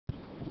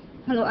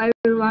Hello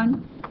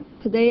everyone.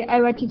 Today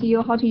I will teach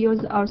you how to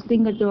use our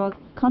single door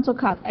console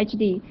card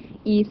HD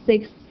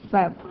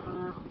E65.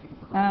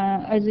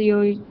 As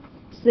you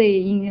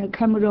see in the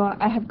camera,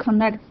 I have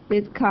connected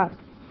this card.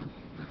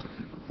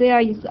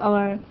 There is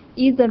our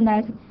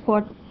Ethernet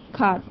port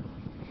card.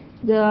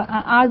 The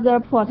other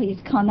port is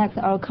connect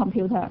our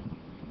computer.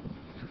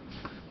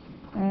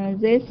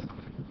 This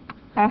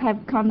I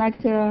have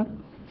connected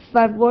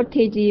 5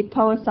 voltage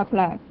power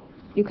supply.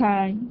 You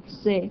can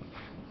see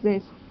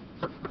this.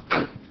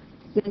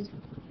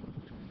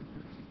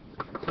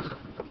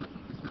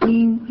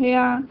 In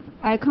here,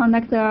 I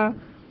connect a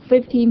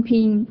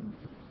 15-pin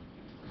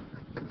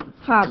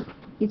hub.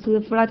 It's a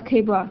flat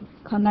cable.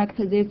 Connect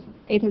this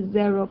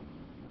 80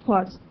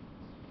 ports.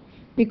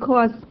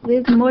 Because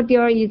this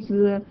module is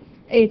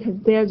 80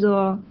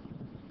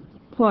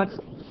 ports.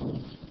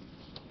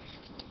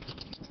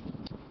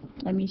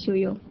 Let me show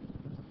you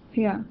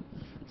here.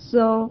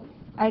 So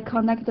I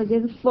connect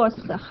this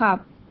first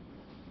hub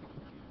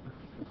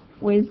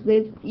with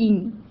this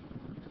in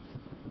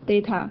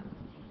data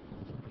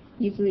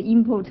is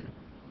input,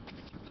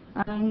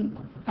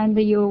 and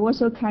you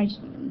also can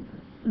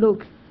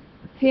look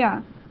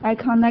here. I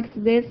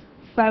connect this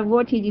 5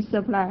 voltage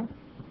supply.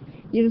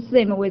 It's the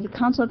same with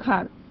console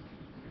card.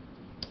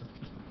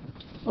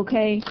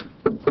 Okay,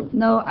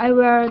 now I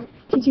will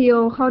teach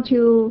you how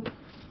to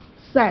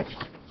set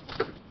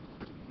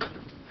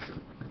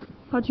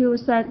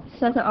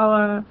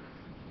our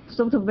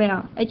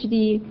software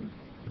HD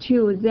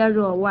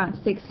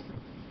 2016.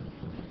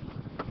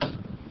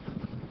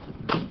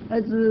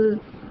 As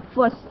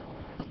first,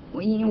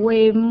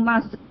 we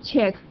must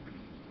check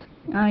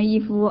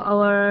if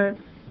our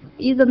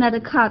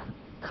Ethernet card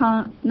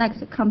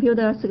connects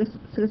computer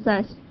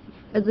success.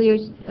 As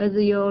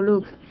you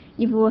look,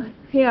 if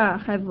here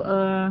have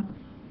a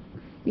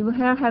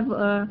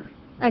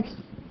X,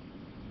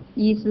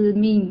 is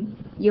mean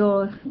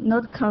you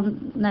not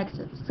connect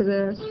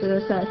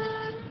success,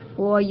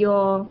 or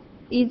your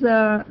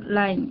either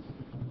line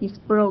is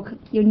broke.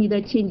 You need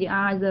to change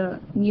another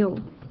new.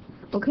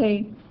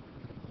 Okay.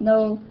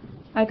 Now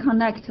I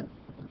connect.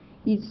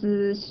 It's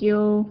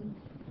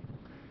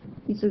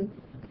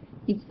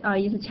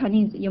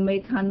Chinese. You may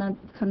cannot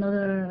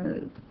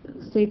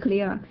see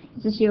clear.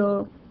 It's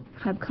show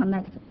have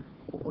connect.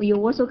 You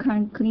also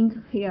can click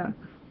here,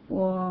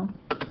 or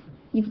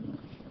if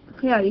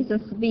here is a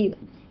speed.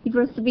 If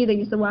the speed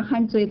is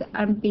 100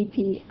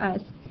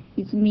 Mbps,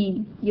 it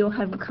means you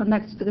have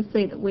connected the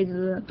seat with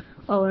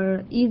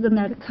our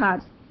Ethernet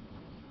card.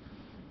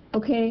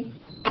 Okay.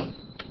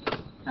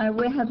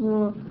 We have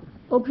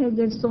open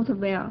this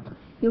software.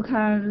 You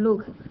can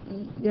look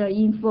the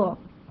info.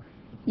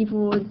 If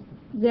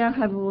they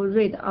have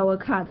read our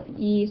card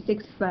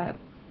E65,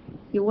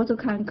 you also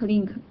can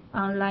click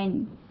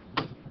online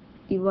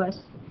device.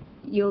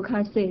 You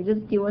can see this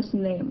device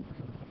name.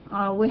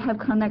 We have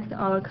connected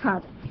our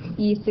card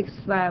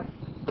E65.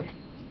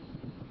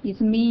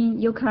 It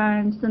means you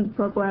can send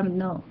program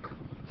now.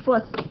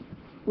 First,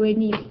 we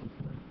need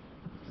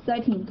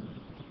settings,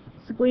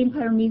 screen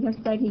parameter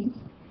settings.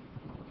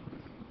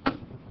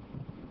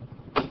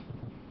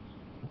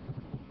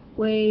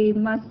 We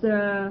must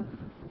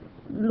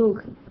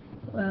look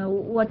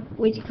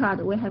which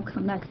card we have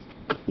connected.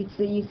 It's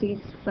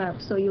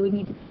E65, so you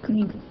need to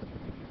click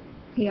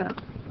here,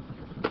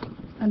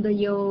 and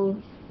you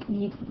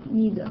need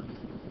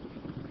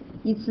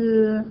it's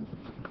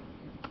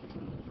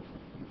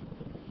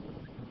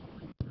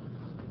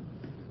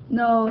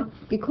no,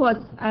 because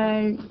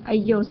I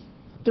use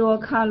dual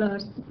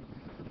colors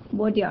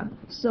module,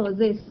 so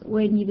this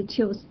we need to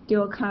choose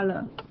dual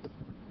color.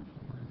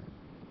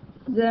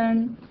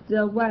 Then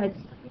the width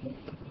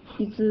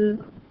is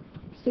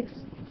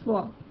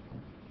 64.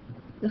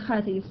 The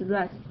height is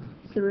right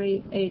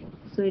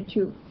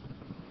 3832.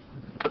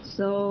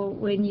 So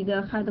we need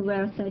a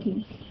hardware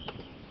setting.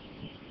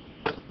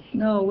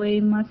 Now we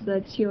must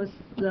choose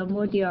the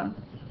module.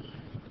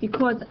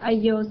 Because I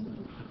use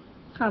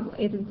hub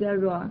 80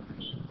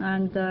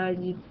 and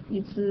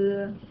it's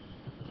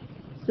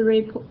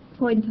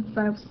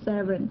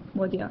 3.57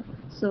 module.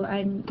 So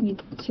I need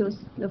to choose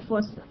the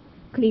first.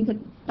 Click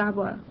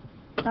double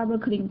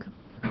click.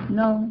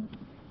 No.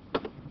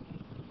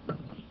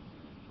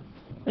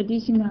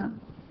 Additional.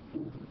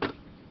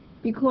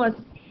 Because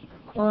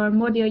our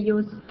module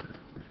use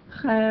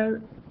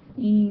higher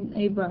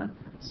enable,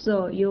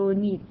 so you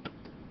need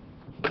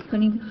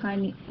click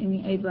higher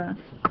enable.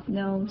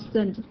 Now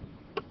send.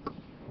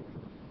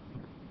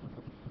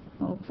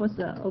 Oh, first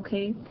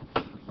okay.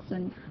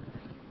 Send.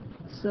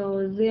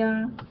 So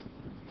there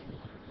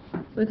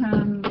we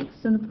can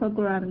send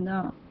program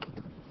now.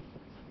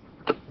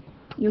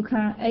 You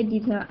can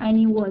edit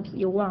any words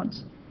you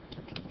want.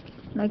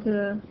 Like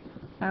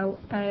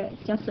I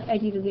just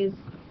edit these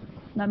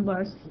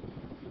numbers.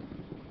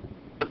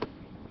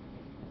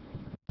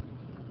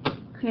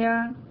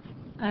 Here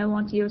I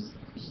want to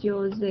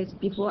show this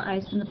before I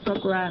send the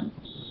program.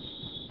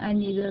 I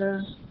need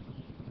to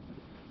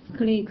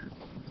click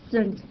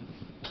send,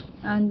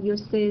 and you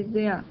see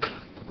there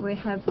we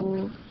have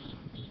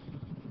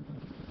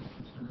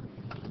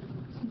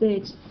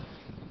state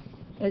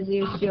as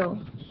usual.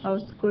 Our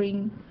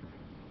screen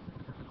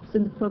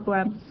send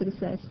program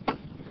success.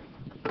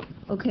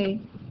 Okay.